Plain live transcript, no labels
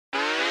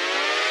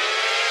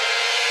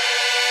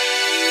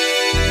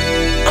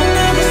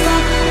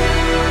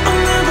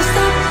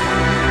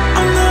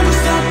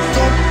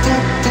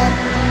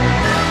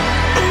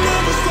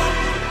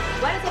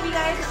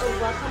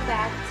welcome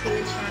back to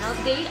the channel.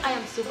 Today I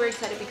am super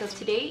excited because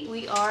today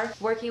we are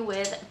working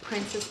with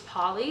Princess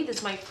Polly. This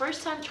is my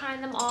first time trying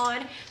them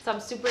on, so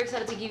I'm super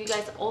excited to give you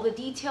guys all the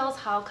details,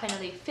 how kind of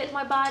they fit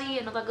my body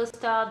and all that good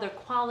stuff, their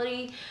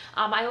quality.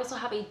 I also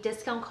have a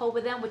discount code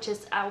with them, which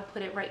is, I will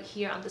put it right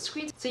here on the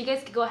screen, so you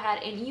guys can go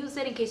ahead and use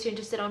it in case you're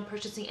interested on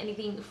purchasing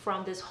anything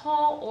from this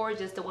haul or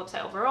just the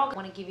website overall. I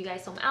want to give you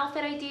guys some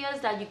outfit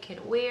ideas that you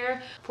can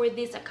wear for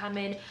this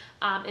upcoming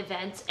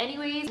events.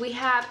 Anyways, we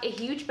have a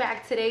huge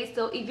bag today,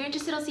 so if you're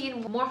interested in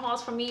seeing more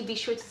hauls from me, be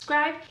sure to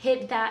subscribe,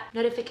 hit that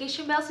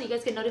notification bell so you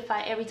guys get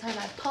notified every time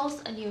I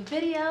post a new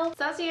video.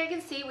 So as you guys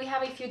can see, we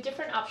have a few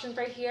different options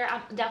right here.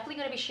 I'm definitely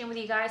going to be sharing with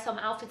you guys some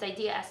outfits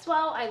idea as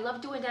well. I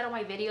love doing that on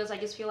my videos. I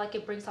just feel like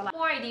it brings a lot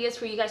more ideas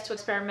for you guys to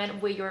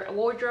experiment with your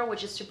wardrobe,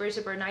 which is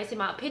super nice in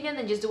my opinion,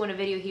 than just doing a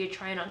video here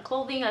trying on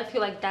clothing. I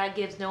feel like that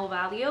gives no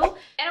value.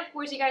 And of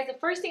course, you guys, the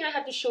first thing I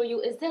have to show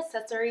you is the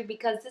accessory,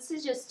 because this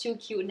is just too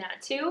cute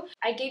not to.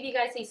 I gave you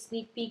guys a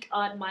sneak peek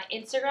on my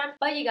Instagram,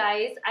 but you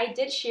guys, I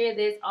did share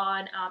this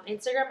on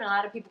Instagram, and a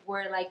lot of people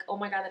were like, oh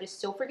my god, that is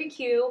so freaking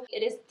cute.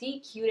 It is the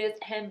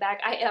cutest handbag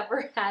I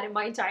ever had in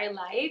my entire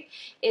life.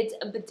 It's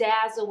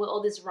bedazzled with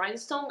all this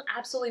rhinestone,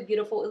 absolutely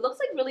beautiful. It looks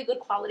like really good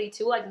quality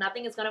too, like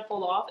nothing is gonna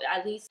fall off,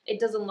 at least it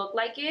doesn't look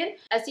like it.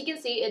 As you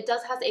can see, it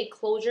does has a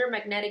closure,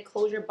 magnetic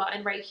closure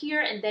button right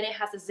here, and then it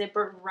has a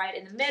zipper right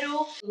in the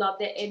middle. Love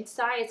the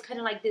inside. It's kind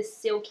of like this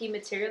silky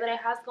material that it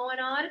has going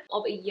on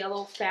of a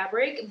yellow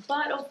fabric,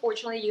 but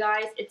unfortunately, you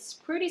guys, it's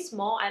pretty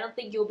small. I don't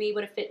think you'll be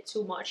able to fit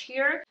too much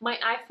here. My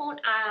iPhone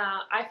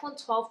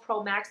 12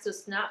 Pro Max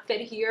does not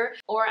fit here,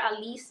 or at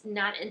least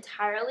not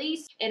entirely,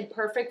 and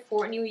perfect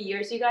for New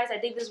Year's, you guys. I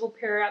think this will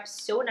pair up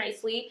so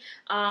nicely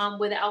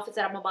with the outfits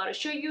that I'm about to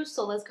show you,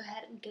 so let's go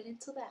ahead and get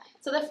into that.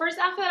 So the first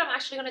outfit I'm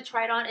actually going to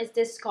try it on is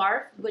this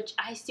scarf, which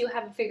I still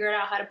haven't figured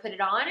out how to put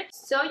it on.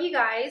 So you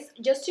guys,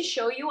 just to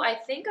show you, I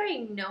think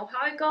I know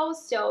how it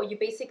goes. So you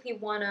basically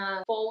want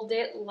to fold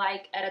it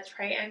like at a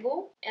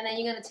triangle, and then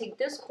you're going to take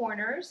this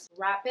corners,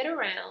 wrap it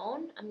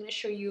around. I'm going to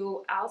show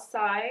you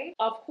outside.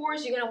 Of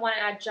course, you're going to want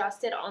to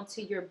adjust it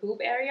onto your boob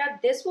area.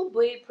 This will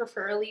be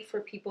preferably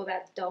for people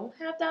that don't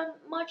have that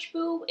much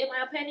boob, in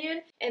my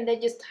opinion, and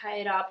then just tie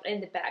it up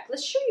in the back.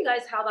 Let's show you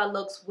guys how that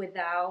looks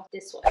without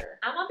this sweater.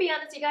 I'm gonna be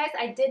honest, you guys,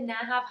 I did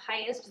not have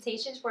high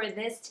expectations for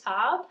this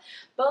top,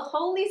 but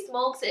holy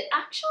smokes, it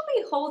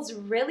actually holds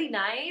really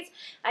nice.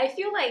 I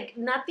feel like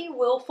nothing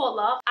will fall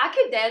off. I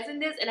could dance in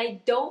this and I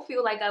don't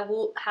feel like I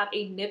will have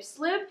a nip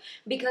slip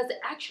because it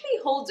actually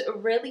holds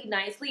really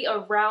nicely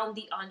around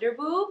the under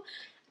boob.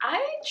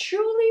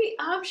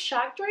 I'm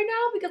shocked right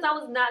now because I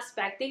was not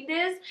expecting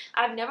this.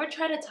 I've never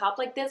tried a top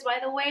like this, by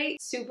the way.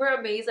 Super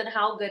amazed at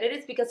how good it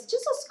is because it's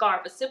just a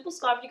scarf, a simple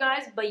scarf, you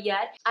guys, but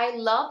yet I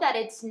love that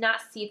it's not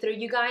see-through,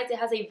 you guys. It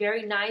has a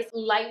very nice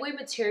lightweight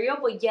material,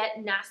 but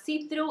yet not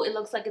see-through. It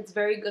looks like it's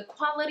very good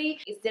quality.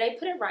 Did I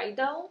put it right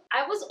though?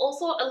 I was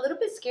also a little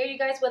bit scared, you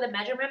guys, with the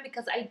measurement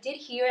because I did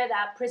hear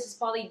that Princess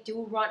Polly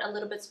do run a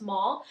little bit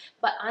small,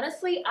 but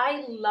honestly,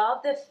 I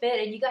love the fit,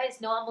 and you guys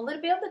know I'm a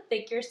little bit on the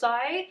thicker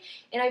side,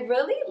 and I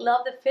really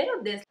love the fit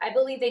of this. I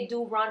believe they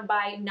do run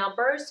by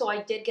numbers, so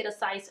I did get a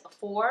size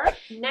 4.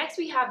 Next,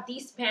 we have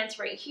these pants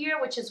right here,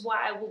 which is what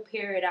I will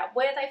pair it up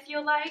with. I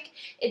feel like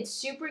it's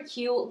super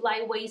cute,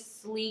 lightweight,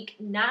 sleek,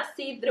 not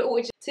see-through,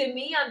 which to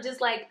me, I'm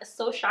just like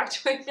so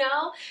shocked right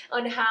now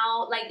on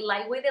how like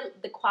lightweight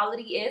the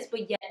quality is,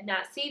 but yet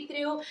not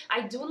see-through.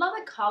 I do love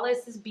the color.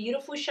 It's this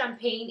beautiful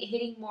champagne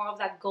hitting more of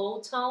that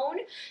gold tone.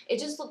 It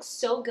just looks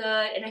so good,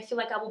 and I feel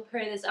like I will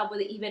pair this up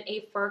with even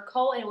a fur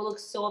coat and it will look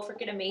so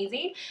freaking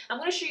amazing. I'm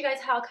going to show you guys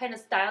how I kind of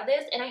style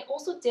this, and I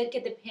also did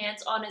get the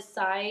pants on a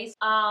size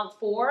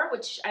 4,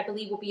 which I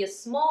believe will be a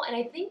small, and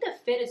I think the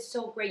fit is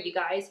so great, you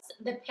guys.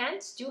 The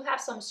pants do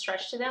have some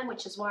stretch to them,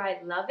 which is why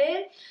I love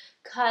it,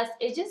 because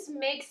it just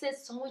makes it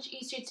so much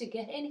easier to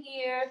get in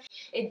here.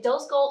 It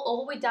does go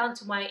all the way down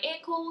to my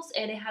ankles,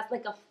 and it has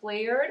like a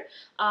flared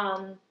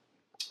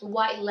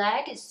white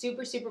leg. Is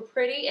super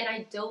pretty, and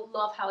I do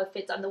love how it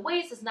fits on the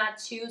waist. It's not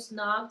too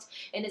snugged,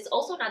 and it's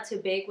also not too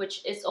big,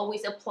 which is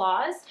always a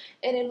plus,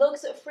 and it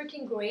looks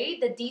freaking great.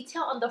 The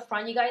detail on the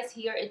front, you guys,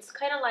 here, it's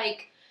kind of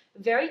like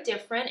very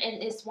different,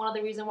 and it's one of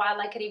the reasons why I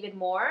like it even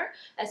more.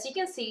 As you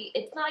can see,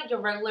 it's not like your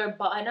regular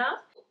button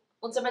up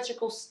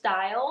unsymmetrical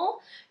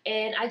style,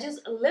 and I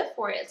just live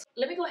for it.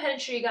 Let me go ahead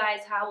and show you guys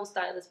how we'll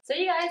style this. So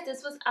you guys,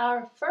 this was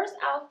our first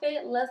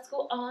outfit. Let's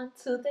go on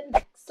to the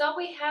next. So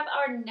we have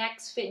our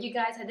next fit, you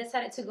guys. I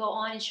decided to go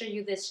on and show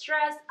you this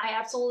dress. I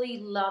absolutely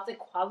love the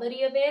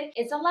quality of it.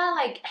 It's a lot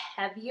like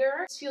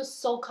heavier. It feels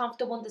so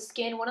comfortable on the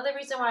skin. One of the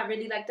reasons why I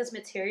really like this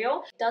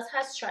material, it does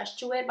have stretch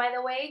to it, by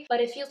the way, but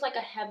it feels like a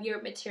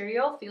heavier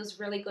material. Feels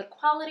really good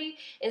quality.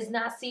 It's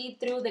not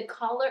see-through. The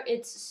color,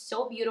 it's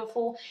so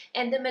beautiful,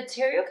 and the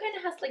material kind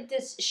kind of has like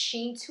this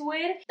sheen to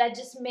it that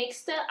just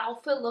makes the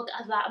outfit look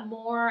a lot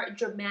more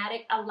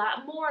dramatic, a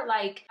lot more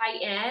like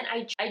high-end.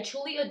 I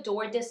truly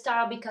adore this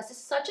style because it's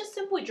such a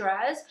simple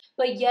dress,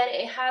 but yet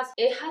it has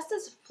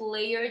this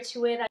flair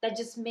to it that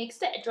just makes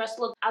the dress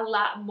look a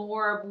lot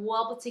more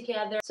well put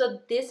together. So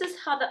this is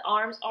how the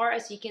arms are.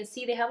 As you can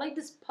see, they have like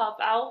this puff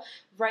out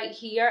right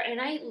here,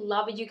 and I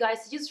love it, you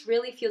guys. It just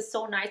really feels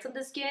so nice on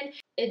the skin.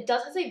 It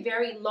does have a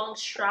very long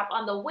strap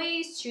on the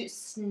waist to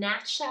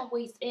snatch that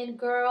waist in,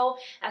 girl,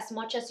 as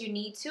much as you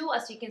need to.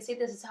 As you can see,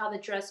 this is how the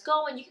dress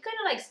go, and you can kind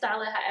of like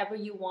style it however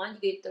you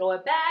want. You can throw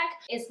it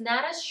back. It's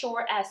not as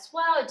short as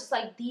well. It's just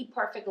like the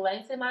perfect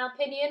length in my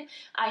opinion.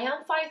 I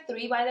am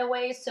 5'3" by the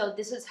way, so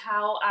this is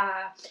how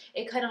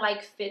it kind of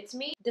like fits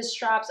me. The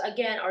straps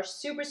again are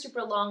super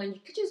long, and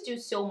you could just do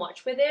so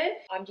much with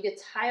it. You could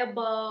tie a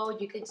bow,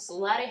 you could just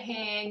let it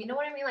hang, you know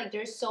what I mean? Like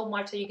there's so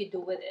much that you could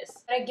do with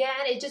this. But again,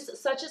 it's just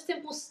such a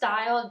simple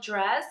style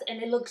dress,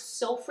 and it looks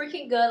so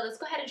freaking good. Let's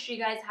go ahead and show you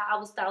guys how I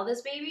will style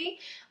this baby.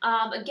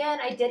 Again,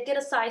 I did get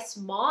a size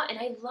small, and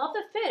I love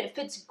the fit. It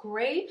fits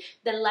great.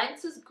 The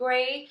length is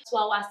great, as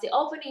well as the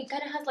opening. It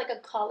kind of has like a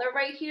collar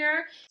right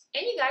here.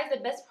 And you guys, the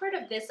best part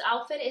of this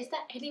outfit is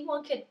that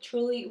anyone can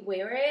truly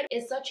wear it.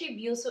 It's such a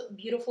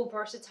beautiful,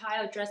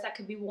 versatile dress that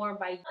could be worn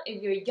by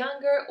if you're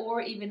younger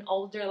or even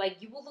older. Like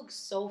you will look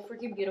so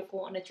freaking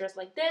beautiful on a dress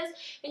like this.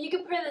 And you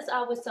can pair this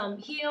out with some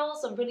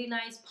heels, some really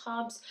nice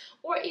pumps,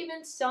 or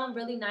even some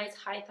really nice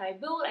high thigh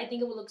boot. I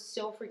think it will look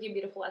so freaking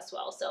beautiful as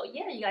well. So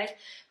yeah, you guys,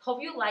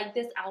 hope you like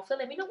this outfit.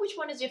 Let me know which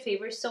one is your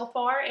favorite so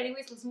far.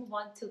 Anyways, let's move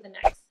on to the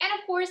next. And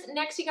of course,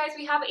 next, you guys,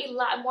 we have a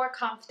lot more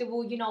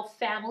comfortable, you know,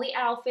 family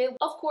outfit.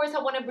 Of course, I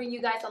want to bring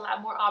you guys a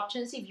lot more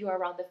options if you are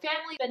around the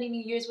family, spending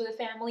New Year's with a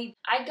family.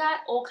 I got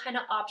all kind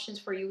of options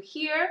for you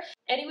here.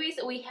 Anyways,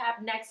 we have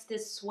next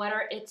this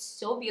sweater. It's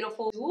so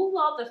beautiful. I do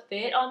love the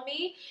fit on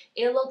me.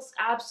 It looks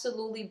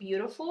absolutely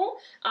beautiful.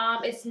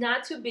 It's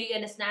not too big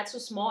and it's not too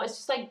small. It's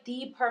just like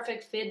the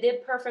perfect fit, the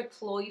perfect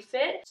flowy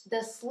fit.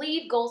 The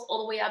sleeve goes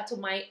all the way up to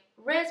my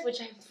wrist, which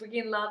I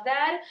freaking love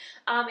that.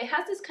 It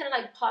has this kind of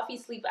like puffy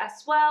sleeve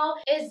as well.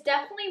 It's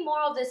definitely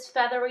more of this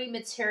feathery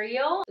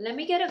material. Let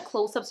me get a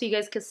close-up so you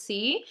guys can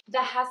see.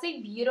 That has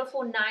a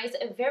beautiful, nice,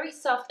 a very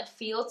soft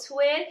feel to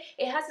it.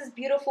 It has this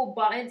beautiful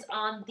buttons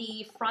on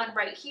the front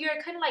right here,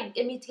 kind of like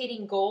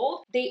imitating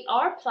gold. They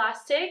are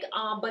plastic,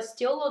 but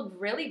still look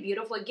really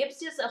beautiful. It gives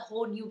just a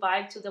whole new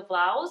vibe to the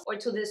blouse or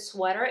to this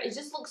sweater. It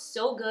just looks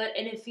so good,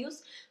 and it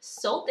feels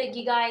so thick,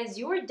 you guys.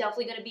 You are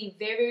definitely gonna be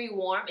very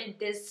warm in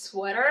this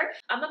sweater.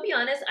 I'm gonna be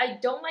honest, I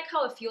don't like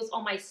how it feels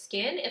on my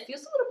skin. It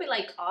feels a little bit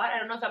like odd. I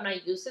don't know if I'm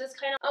not used to this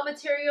kind of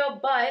material,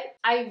 but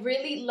I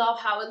really love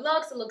how it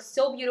looks. It looks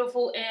so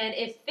beautiful and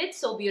it fits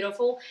so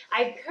beautiful.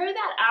 I pair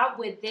that out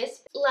with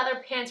this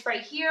leather pants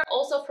right here,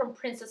 also from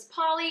Princess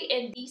Polly,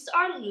 and these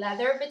are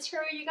leather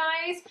material, you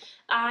guys.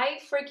 I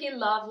freaking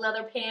love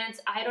leather pants.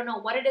 I don't know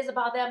what it is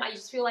about them. I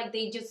just feel like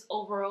they just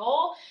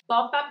overall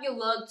bump up your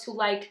look to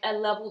like a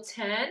level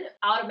 10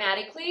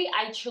 automatically.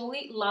 I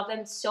truly love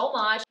them so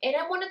much, and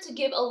I wanted to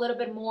give a little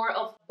bit more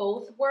of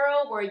both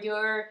world, where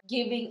you're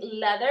giving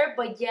leather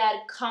but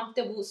yet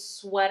comfortable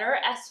sweater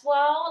as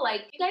well.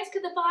 Like you guys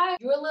get the vibe.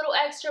 You're a little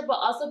extra but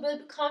also a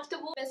bit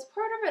comfortable. Best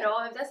part of it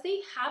all is that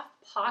they have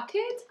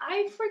pockets.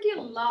 I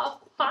freaking love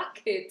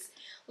pockets.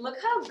 Look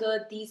how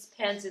good these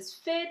pants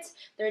fit.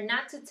 They're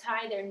not too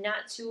tight, they're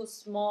not too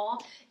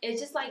small. It's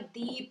just like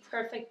the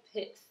perfect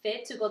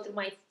fit to go through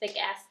my thick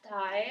ass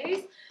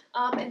thighs.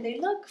 And they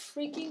look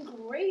freaking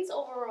great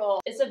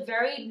overall. It's a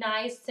very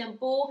nice,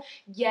 simple,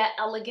 yet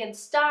elegant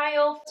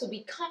style to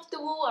be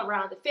comfortable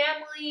around the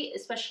family,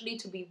 especially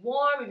to be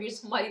warm. If you're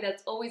somebody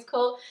that's always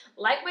cold,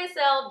 like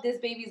myself, this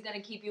baby is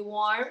gonna keep you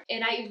warm.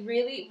 And I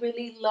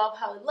really love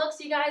how it looks,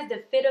 you guys.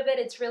 The fit of it,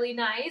 it's really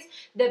nice.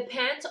 The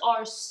pants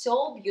are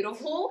so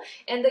beautiful,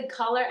 and the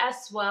color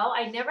as well.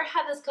 I never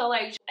had this color.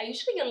 I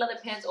usually get leather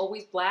pants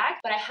always black,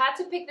 but I had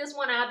to pick this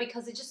one out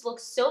because it just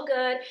looks so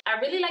good. I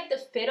really like the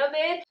fit of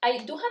it. I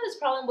do have this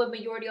problem with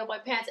majority of my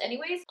pants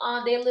anyways.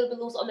 They're a little bit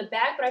loose on the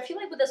back, but I feel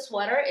like with the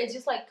sweater, it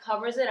just like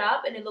covers it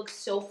up and it looks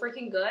so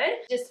freaking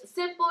good. Just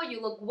simple, you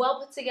look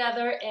well put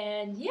together,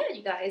 and yeah,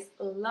 you guys,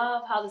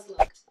 love how this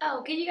looks.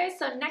 Okay, you guys,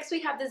 so next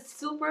we have this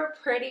super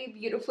pretty,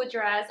 beautiful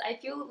dress. I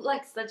feel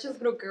like such a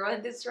little girl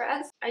in this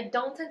dress. I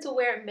don't tend to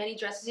wear many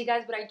dresses, you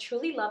guys, but I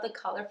truly love the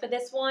color for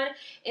this one.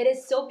 It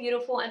is so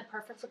beautiful and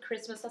perfect for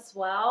Christmas as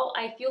well.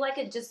 I feel like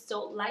it's just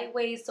so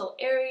lightweight, so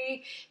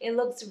airy. It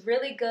looks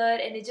really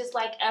good, and it just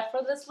like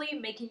effortlessly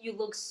making you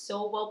look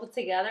so well put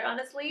together,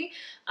 honestly.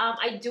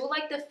 I do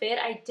like the fit.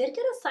 I did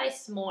get a size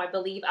small, I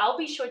believe. I'll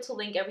be sure to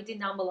link everything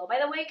down below, by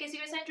the way, in case you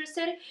guys are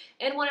interested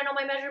and want to know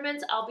my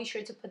measurements. I'll be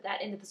sure to put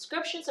that in the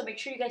description, so make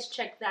sure you guys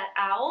check that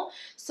out.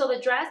 So the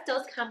dress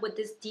does come with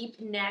this deep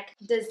neck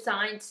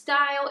design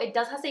style. It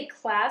does have a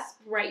clasp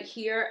right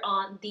here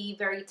on the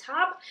very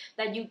top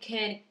that you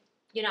can,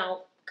 you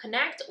know,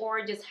 connect,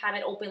 or just have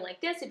it open like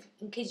this if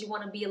in case you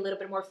want to be a little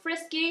bit more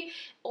frisky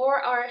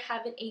or are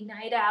having a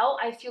night out.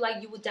 I feel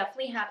like you would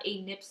definitely have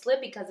a nip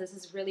slip because this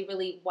is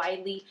really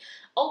widely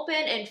open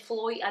and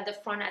flowy at the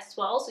front as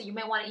well. So you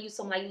might want to use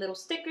some like little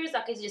stickers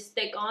that can just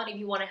stick on if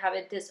you want to have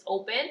it this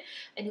open,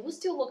 and it will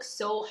still look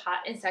so hot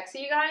and sexy,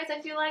 you guys.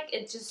 I feel like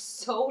it's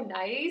just so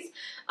nice.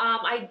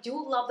 I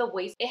do love the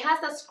waist. It has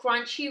that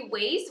scrunchy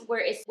waist where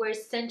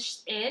it's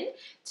cinched in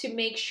to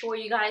make sure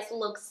you guys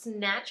look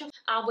snatched,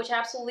 which I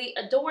absolutely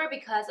adore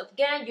because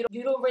again,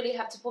 you don't really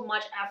have to put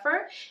much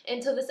effort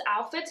into this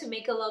outfit to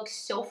make it look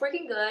so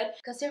freaking good,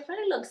 because it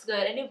already looks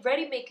good and it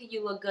already making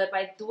you look good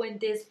by doing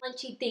this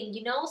punchy thing,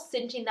 you know,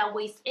 cinching that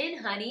waist in,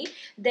 honey.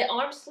 The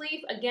arm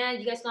sleeve, again,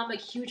 you guys know I'm a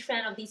huge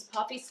fan of these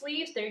puffy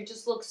sleeves. They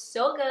just look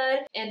so good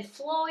and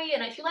flowy,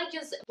 and I feel like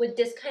just with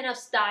this kind of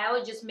style,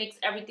 it just makes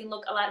everything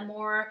look a lot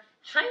more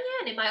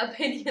high-end in my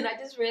opinion. I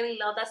just really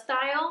love that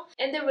style.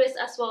 And the wrist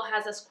as well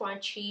has a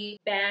scrunchy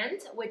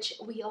band, which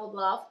we all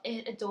love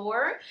and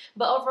adore.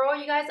 But overall,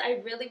 you guys, I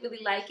really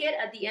like it.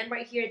 At the end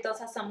right here, it does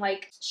have some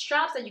like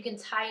straps that you can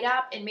tie it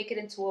up and make it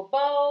into a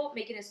bow,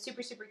 making it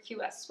super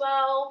cute as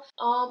well.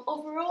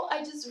 Overall,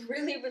 I just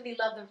really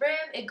love the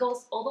rim. It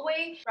goes all the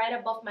way right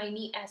above my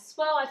knee as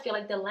well. I feel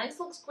like the length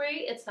looks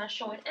great. It's not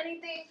showing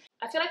anything.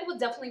 I feel like I would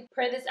definitely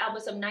pair this out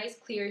with some nice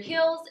clear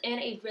heels and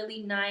a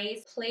really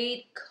nice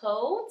plaid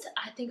coat.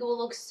 I think it will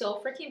look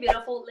so freaking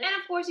beautiful.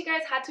 And of course, you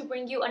guys, had to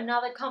bring you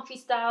another comfy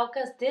style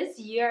because this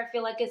year I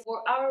feel like it's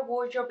for our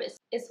wardrobe.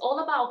 It's all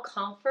about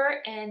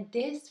comfort, and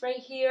this right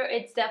here,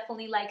 it's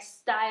definitely like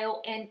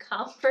style and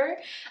comfort.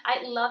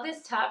 I love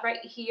this top right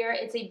here.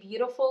 It's a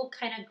beautiful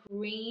kind of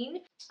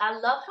green. I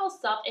love how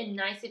soft and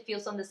nice it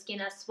feels on the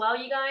skin as well,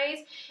 you guys.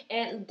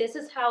 And this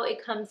is how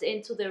it comes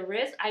into the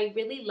wrist. I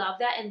really love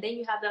that. And then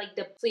you have like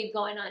the sleeve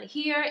going on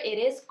here. It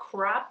is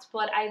cropped,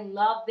 but I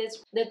love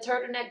this. The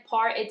turtleneck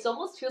part, it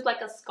almost feels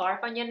like a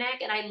scarf on your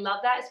neck, and I love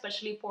that,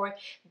 especially for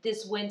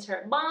this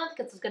winter month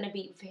because it's gonna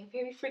be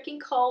very freaking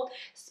cold,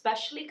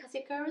 especially because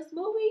your girl is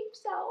moving,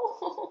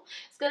 so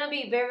it's gonna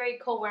be very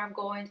cold where I'm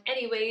going.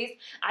 Anyways,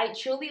 I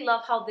truly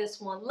love how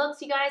this one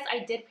looks, you guys.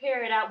 I did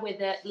pair it out with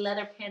the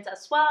leather pants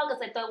as well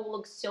because I thought it would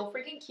look so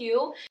freaking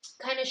cute,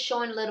 kind of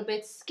showing a little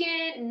bit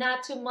skin,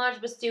 not too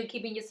much, but still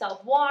keeping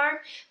yourself warm.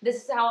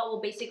 This is how I will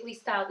basically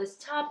style this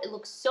top. It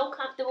looks so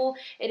comfortable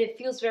and it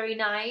feels very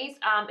nice.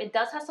 It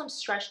does have some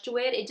stretch to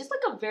it. It's just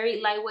like a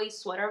very lightweight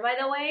sweater, by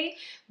the way,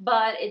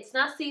 but it's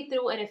not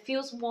see-through, and it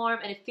feels warm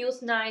and it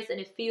feels nice and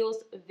it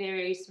feels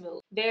very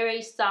smooth,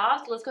 very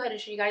soft. Let's go ahead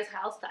and show you guys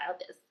how to style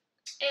this.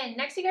 And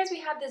next, you guys, we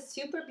have this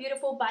super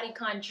beautiful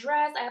bodycon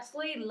dress. I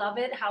absolutely love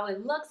it, how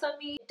it looks on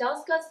me. It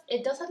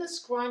does have a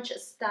scrunch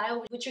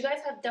style, which you guys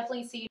have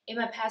definitely seen in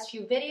my past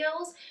few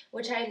videos,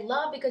 which I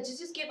love because it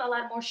just gives a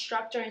lot more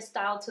structure and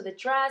style to the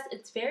dress.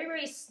 It's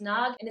very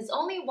snug, and it's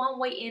only one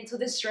way into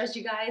this dress,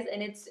 you guys,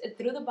 and it's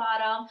through the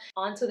bottom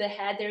onto the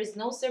head. There is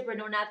no zipper,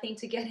 no nothing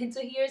to get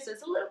into here, so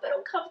it's a little bit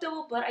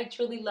uncomfortable, but I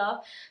truly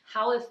love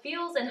how it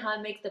feels and how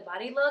it makes the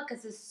body look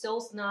because it's so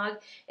snug.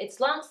 It's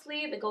long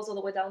sleeve, it goes all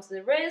the way down to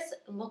the wrist.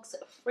 It looks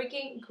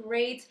freaking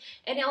great,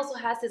 and it also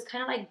has this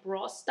kind of like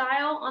bra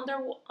style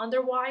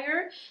under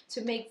wire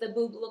to make the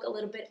boob look a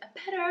little bit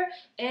better,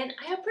 and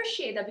I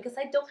appreciate that because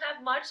I don't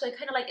have much, so I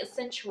kind of like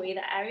accentuate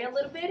the area a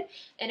little bit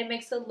and it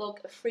makes it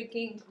look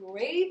freaking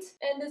great.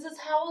 And this is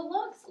how it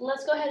looks.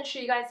 Let's go ahead and show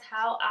you guys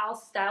how I'll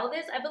style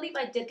this. I believe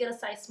I did get a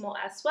size small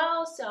as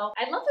well, so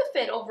I love the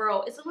fit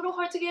overall. It's a little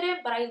hard to get in,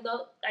 but I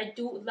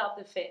do love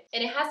the fit.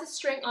 And it has a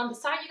string on the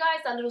side, you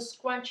guys, that little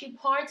scrunchy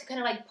part to kind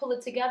of like pull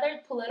it together,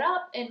 pull it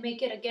up, and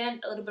make it again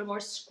a little bit more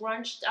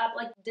scrunched up,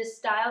 like this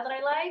style that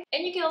I like.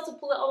 And you can also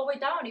pull it all the way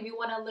down if you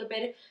want a little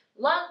bit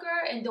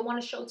longer and don't want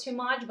to show too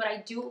much, but I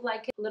do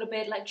like it a little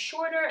bit like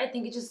shorter. I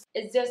think it's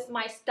just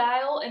my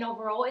style, and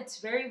overall it's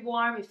very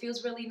warm. It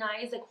feels really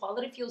nice. The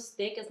quality feels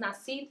thick. It's not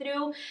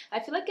see-through. I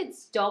feel like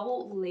it's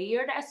double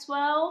layered as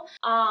well.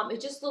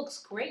 It just looks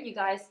great, you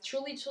guys.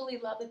 Truly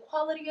love the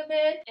quality of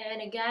it,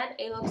 and again,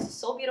 it looks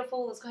so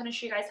beautiful. Let's go ahead and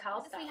show you guys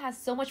how We had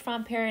so much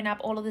fun pairing up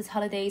all of these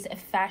holidays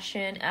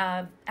fashion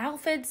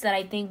outfits that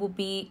I think will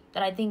be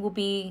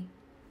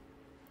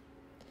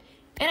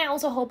and I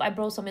also hope I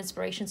brought some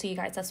inspiration to you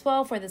guys as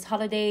well for this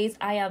holidays.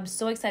 I am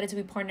so excited to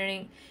be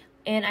partnering,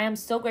 and I am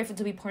so grateful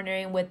to be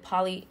partnering with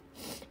Polly.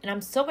 And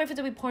I'm so grateful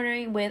to be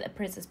partnering with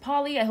Princess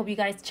Polly. I hope you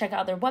guys check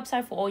out their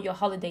website for all your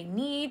holiday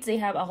needs. They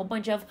have a whole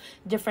bunch of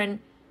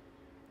different,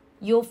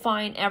 you'll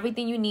find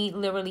everything you need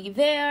literally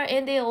there.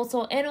 And they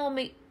also, and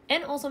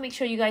also make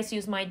sure you guys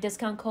use my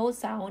discount code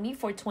Saoni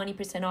for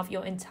 20% off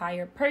your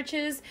entire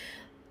purchase.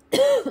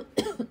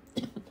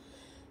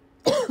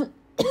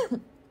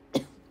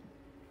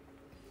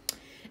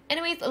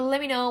 Anyways, let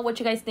me know what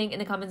you guys think in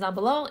the comments down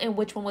below and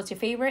which one was your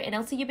favorite, and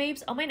I'll see you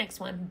babes on my next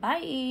one.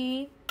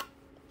 Bye!